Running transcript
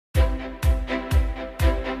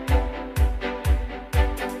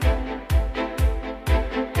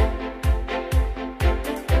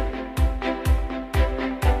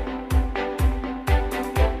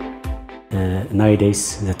nowadays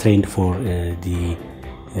the trend for the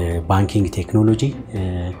banking technology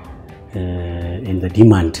and the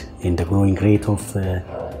demand and the growing rate of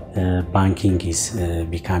banking is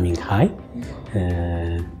becoming high.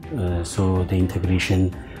 So the integration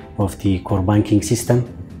of the core banking system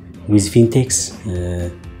with fintechs,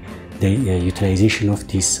 the utilization of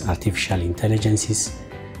these artificial intelligences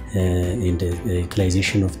and the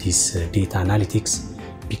utilization of this data analytics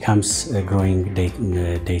becomes growing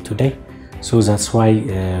day to day. So that's why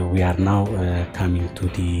we are now coming to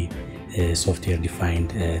the software-defined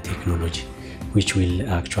technology, which will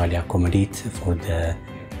actually accommodate for the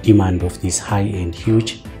demand of this high and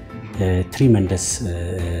huge, tremendous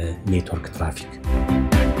network traffic.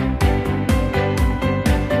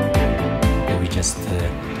 We just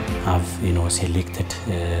have, selected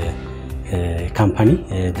a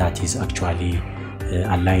company that is actually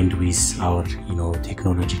aligned with our,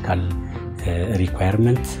 technological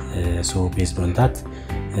requirement. So based on that,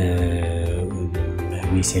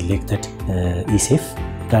 we selected eSafe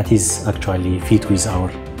that is actually fit with our,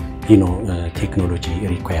 technology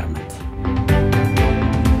requirement.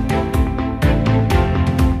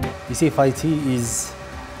 eSafe IT is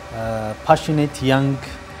passionate, young,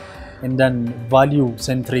 and then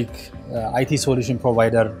value-centric IT solution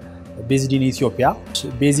provider based in Ethiopia.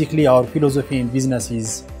 Basically, our philosophy in business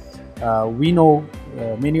is we know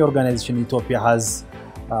many organizations in Ethiopia has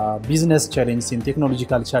business challenges and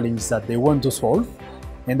technological challenges that they want to solve.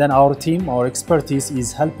 And then our team, our expertise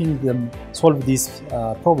is helping them solve these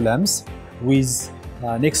problems with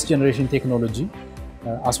next generation technology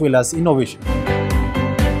as well as innovation.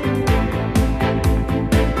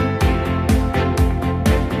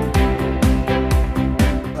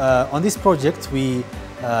 On this project, we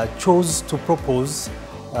chose to propose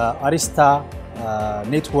Arista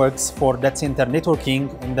networks for Datacenter networking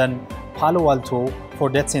and then Paloalto for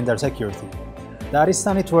Datacenter security. The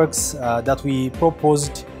Arista networks that we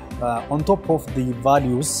proposed on top of the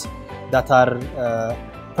values that are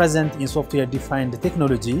present in software-defined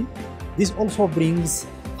technology, this also brings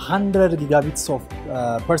 100 gigabits of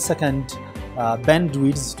per second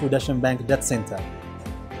bandwidth to Dashen Bank Datacenter.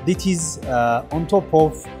 This is on top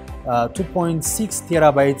of 2.6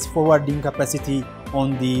 terabytes forwarding capacity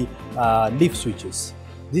on the leaf switches.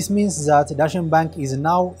 This means that Dashen Bank is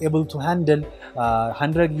now able to handle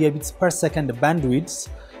 100 gigabits per second bandwidth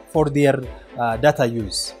for their data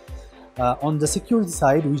use. On the security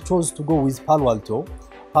side, we chose to go with Paloalto.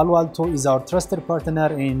 Paloalto is our trusted partner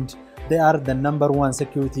and they are the #1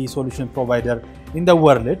 security solution provider in the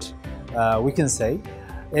world, we can say.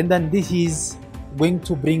 And then this is going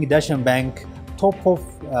to bring Dashen Bank top of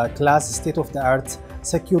class state-of-the-art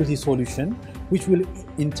security solution, which will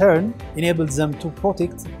in turn enable them to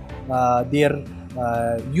protect their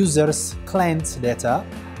users' clients' data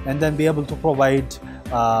and then be able to provide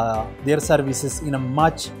their services in a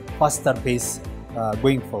much faster pace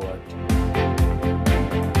going forward.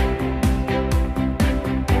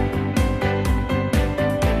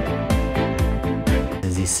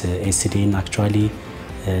 This SDN actually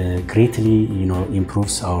greatly,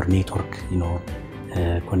 improves our network,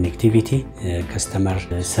 connectivity, customer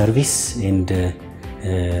service, and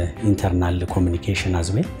internal communication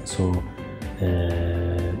as well. So,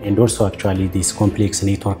 and also actually this complex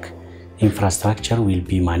network infrastructure will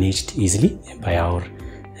be managed easily by our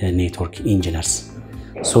network engineers.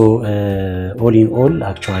 So, all in all,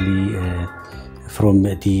 actually, from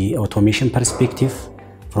the automation perspective,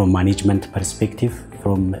 from management perspective,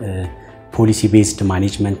 from policy-based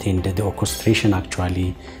management and the orchestration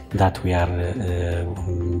actually that we are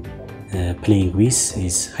playing with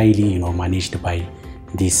is highly, managed by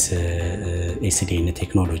this SDN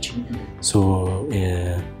technology. So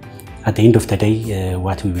at the end of the day,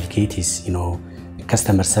 what we will get is,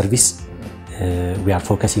 customer service. We are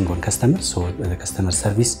focusing on customers, so the customer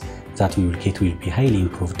service that we will get will be highly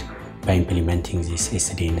improved by implementing this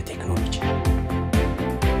SDN technology.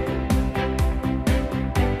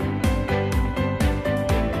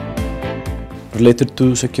 Related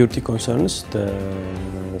to security concerns, the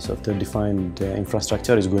software-defined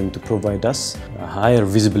infrastructure is going to provide us a higher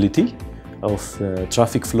visibility of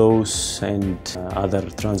traffic flows and other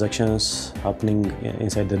transactions happening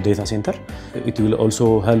inside the data center. It will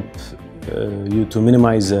also help you to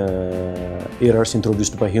minimize errors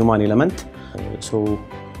introduced by human element. So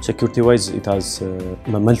security-wise, it has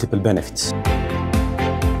multiple benefits.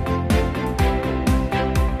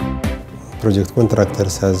 Project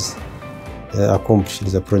contractors has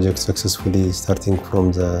accomplished the project successfully starting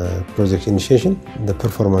from the project initiation. The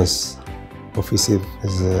performance of eSafe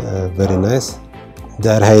is very nice. They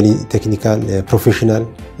are highly technical, professional.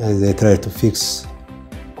 They try to fix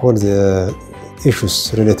all the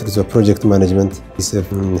issues related to the project management.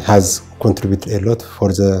 eSafe has contributed a lot for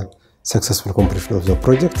the successful completion of the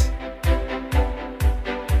project.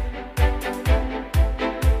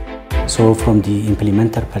 So from the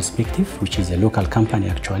implementer perspective, which is a local company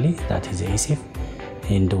actually, that is eSafe,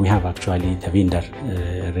 and we have actually the vendor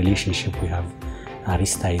relationship. We have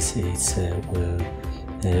Arista is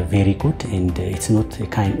very good, and it's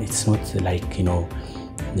not like, you know,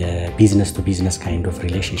 business to business kind of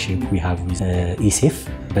relationship we have with eSafe,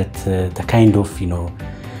 but the kind of, you know,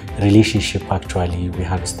 relationship actually we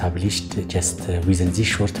have established just within this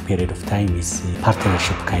short period of time is a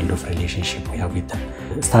partnership kind of relationship we have with them.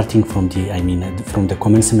 Starting from from the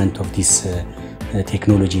commencement of this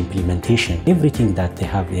technology implementation, everything that they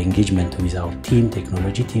have engagement with our team,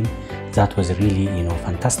 technology team, that was really, you know,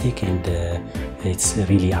 fantastic, and it's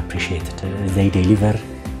really appreciated. They deliver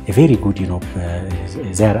a very good, you know,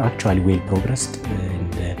 they are actually well progressed,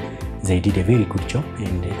 and they did a very good job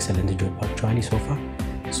and excellent job actually so far.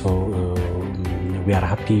 So we are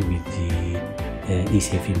happy with the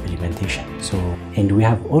eSafe implementation. So, and we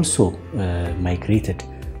have also migrated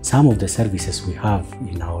some of the services we have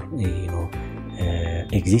in our, you know,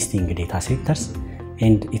 existing data centers,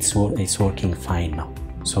 and it's working fine now.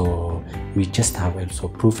 So we just have also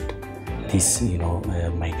proved this, you know,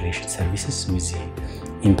 migration services with the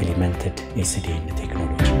implemented SDN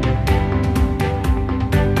technology.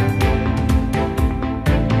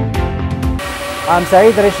 I'm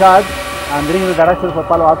Saeed Rishad. I'm the Regional Director for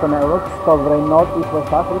Paloalto Networks covering Northeast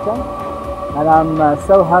West Africa. And I'm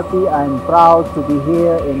so happy and proud to be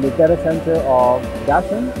here in the Datacenter of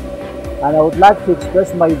Dashen. And I would like to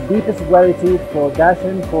express my deepest gratitude for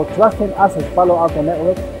Dashen for trusting us as Paloalto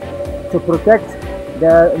Networks to protect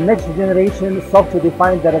the next generation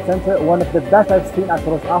software-defined data center, one of the best I've seen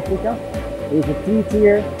across Africa. It's a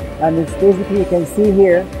three-tier, and it's basically, you can see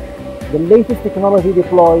here, the latest technology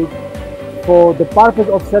deployed for the purpose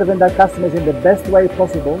of serving their customers in the best way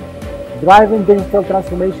possible, driving digital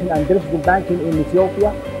transformation and digital banking in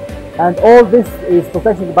Ethiopia. And all this is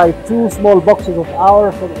protected by two small boxes of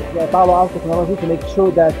our Paloalto technology to make sure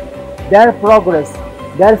that their progress,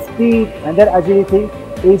 their speed, and their agility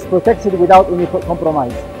is protected without any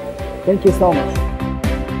compromise. Thank you so much.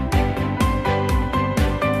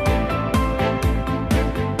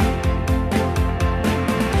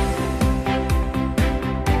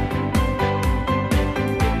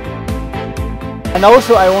 And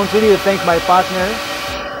also I want really to thank my partner,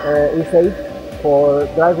 eSafe, for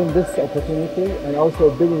driving this opportunity and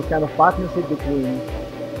also building kind of partnership between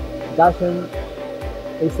Dashen,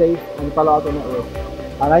 eSafe, and Paloalto Network.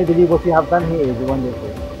 And I believe what you have done here is wonderful.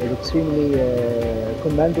 It's extremely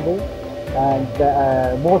commendable,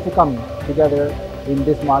 and more to come together in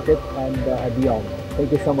this market and beyond.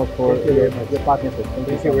 Thank you so much for your partnership.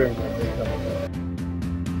 Thank you very much.